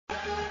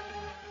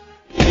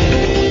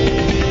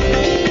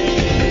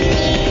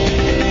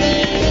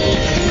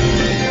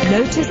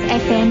Lotus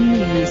FM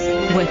News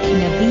with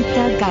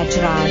Navita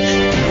Gajraj.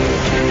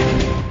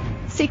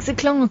 6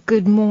 o'clock,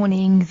 good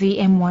morning. The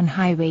M1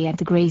 highway at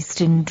the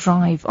Grayston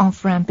Drive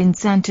off-ramp in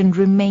Sandton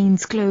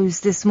remains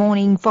closed this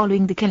morning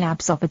following the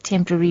collapse of a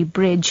temporary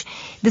bridge.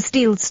 The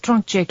steel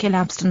structure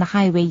collapsed on the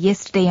highway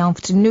yesterday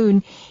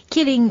afternoon,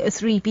 killing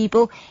 3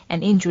 people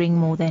and injuring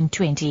more than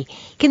 20.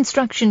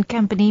 Construction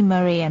company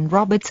Murray and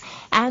Roberts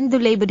and the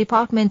Labour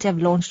Department have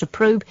launched a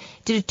probe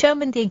to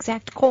determine the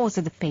exact cause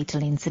of the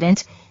fatal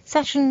incident.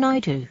 Sachin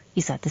Naidu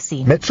is at the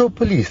scene. Metro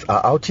Police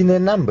are out in their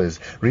numbers,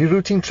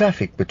 rerouting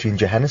traffic between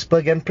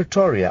Johannesburg and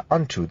Pretoria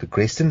onto the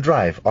Grayston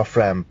Drive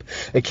off-ramp.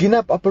 A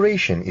clean-up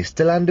operation is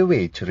still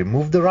underway to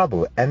remove the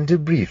rubble and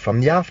debris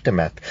from the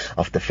aftermath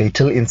of the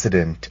fatal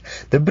incident.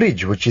 The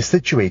bridge, which is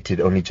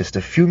situated only just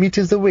a few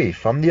meters away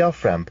from the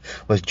off-ramp,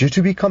 was due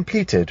to be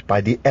completed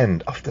by the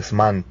end of this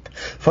month.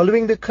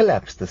 Following the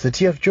collapse, the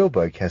city of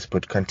Joburg has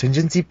put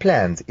contingency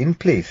plans in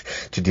place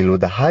to deal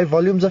with the high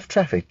volumes of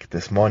traffic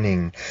this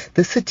morning.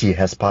 The city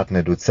has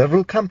partnered with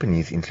several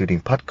companies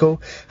including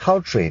Patco,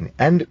 Gautrain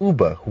and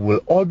Uber, who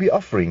will all be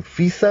offering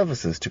free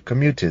services to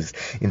commuters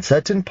in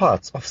certain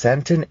parts of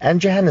Sandton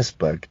and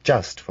Johannesburg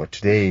just for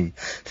today.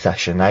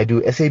 Sasha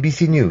Naidu,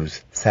 SABC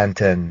News,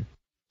 Sandton.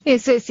 The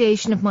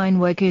Association of Mine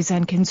Workers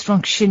and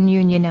Construction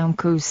Union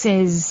AMCU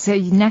says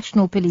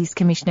National Police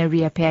Commissioner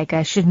Riah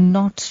Phiyega should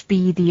not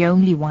be the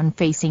only one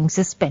facing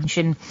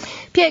suspension.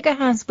 Phiyega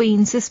has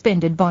been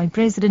suspended by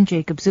President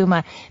Jacob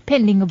Zuma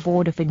pending a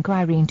board of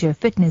inquiry into her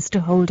fitness to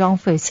hold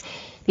office.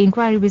 The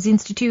inquiry was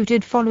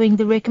instituted following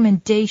the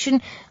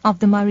recommendation of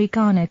the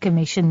Marikana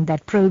Commission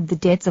that probed the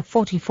deaths of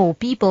 44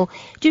 people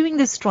during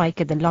the strike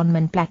at the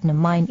Lonmin Platinum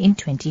Mine in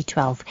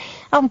 2012.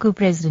 AMCU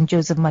President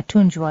Joseph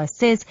Mathunjwa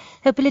says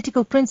her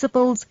political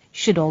principles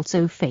should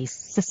also face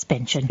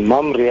suspension.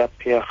 Mam Riah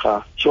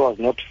Phiyega, she was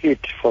not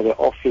fit for the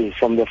office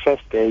from the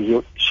first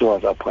day she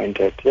was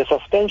appointed. The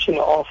suspension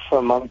of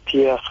Mam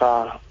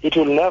Phiyega, it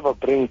will never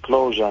bring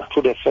closure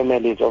to the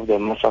families of the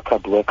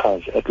massacred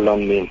workers at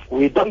Lonmin.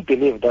 We don't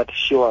believe that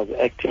she was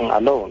acting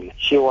alone.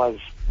 She was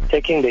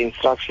taking the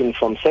instruction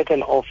from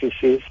certain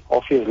offices,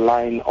 office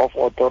line of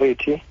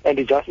authority, and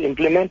it just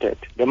implemented.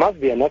 There must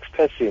be a next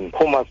person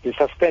who must be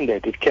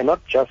suspended. It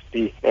cannot just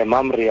be a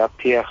Mam Riah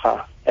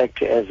Phiyega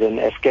act as an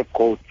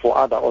scapegoat for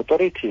other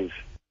authorities.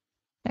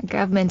 The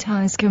government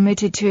has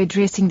committed to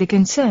addressing the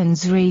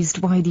concerns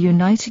raised by the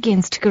Unite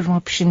Against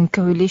Corruption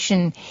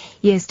coalition.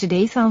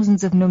 Yesterday,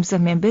 thousands of NUMSA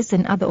members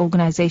and other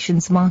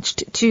organizations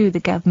marched to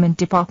the government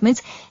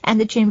departments and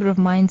the Chamber of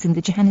Mines in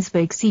the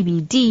Johannesburg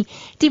CBD,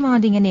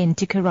 demanding an end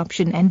to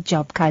corruption and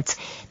job cuts.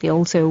 They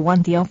also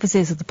want the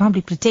offices of the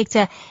Public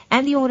Protector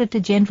and the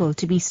Auditor General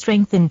to be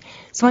strengthened.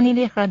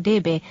 Swanile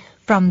Radebe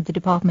from the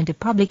Department of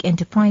Public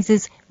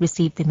Enterprises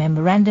received the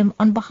memorandum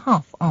on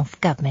behalf of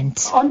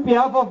government. On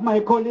behalf of my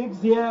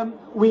colleagues here,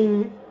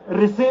 we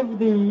received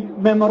the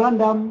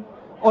memorandum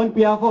on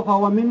behalf of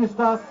our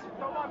ministers,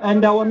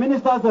 and our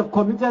ministers have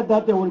committed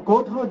that they will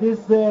go through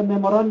this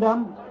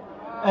memorandum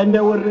and they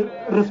will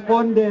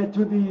respond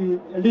to the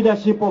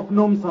leadership of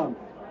NUMSA,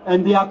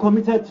 and they are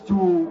committed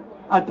to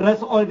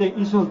address all the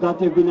issues that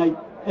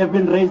have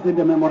been raised in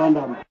the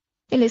memorandum.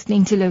 You're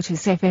listening to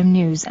Lotus FM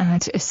News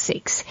at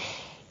 6.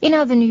 In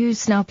other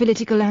news now,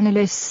 political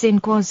analysts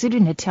in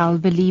KwaZulu-Natal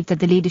believe that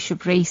the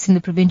leadership race in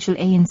the provincial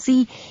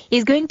ANC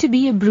is going to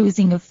be a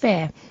bruising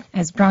affair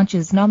as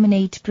branches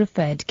nominate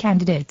preferred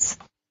candidates.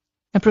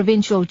 A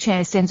provincial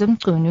chair, Senzo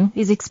Mchunu,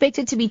 is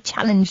expected to be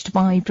challenged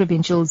by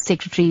Provincial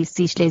Secretary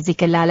Sihle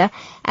Zikalala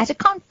at a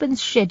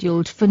conference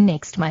scheduled for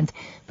next month.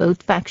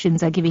 Both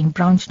factions are giving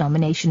branch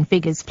nomination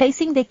figures,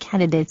 placing their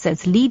candidates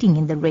as leading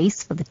in the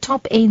race for the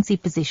top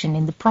ANC position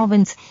in the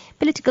province.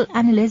 Political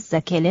analyst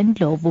Zakhele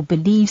Ndlovu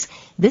believes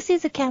this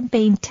is a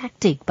campaign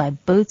tactic by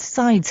both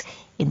sides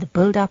in the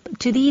build-up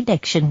to the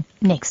election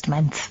next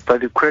month.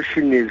 But the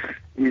question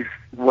is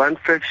one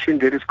faction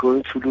that is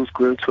going to lose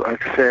going to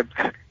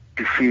accept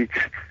defeat,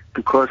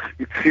 because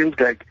it seems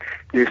like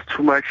there's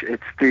too much at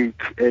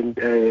stake, and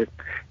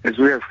as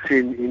we have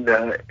seen in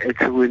the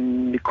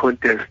eThekwini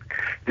contest,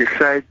 the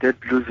side that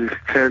loses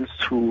tends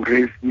to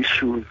raise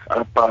issues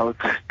about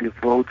the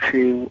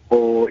voting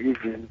or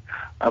even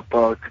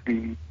about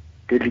the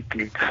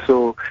delegates.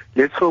 So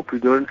let's hope we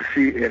don't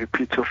see a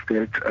repeat of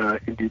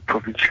that in the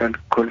provincial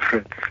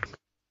conference.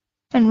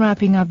 And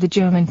wrapping up, the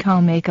German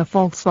car maker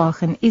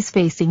Volkswagen is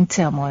facing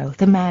turmoil.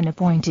 The man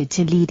appointed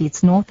to lead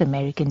its North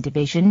American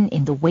division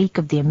in the wake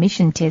of the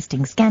emission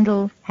testing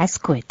scandal has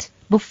quit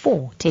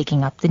before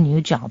taking up the new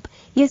job.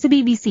 Here's the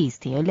BBC's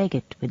Theo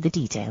Leggett with the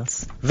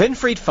details.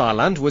 Winfried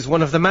Farland was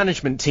one of the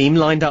management team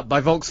lined up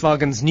by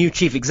Volkswagen's new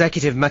chief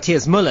executive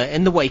Matthias Müller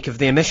in the wake of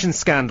the emissions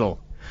scandal.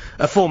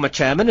 A former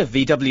chairman of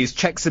VW's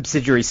Czech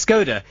subsidiary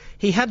Skoda,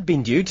 he had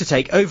been due to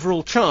take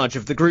overall charge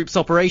of the group's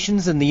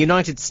operations in the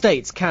United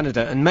States,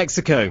 Canada and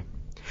Mexico.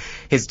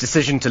 His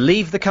decision to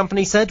leave, the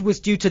company said, was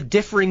due to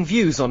differing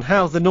views on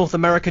how the North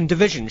American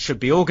division should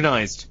be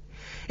organised.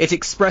 It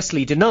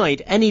expressly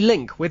denied any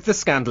link with the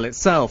scandal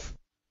itself.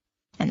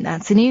 And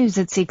that's the news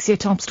at 6. Your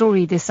top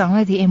story this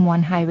hour. The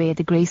M1 highway at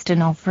the Grayston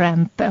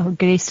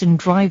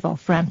Drive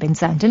off-ramp in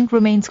Sandton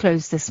remains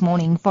closed this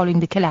morning following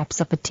the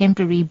collapse of a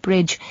temporary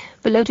bridge.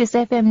 For Lotus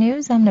FM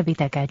News, I'm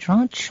Navita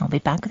Gajraj. I'll be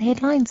back with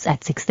headlines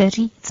at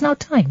 6:30. It's now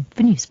time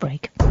for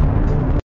Newsbreak.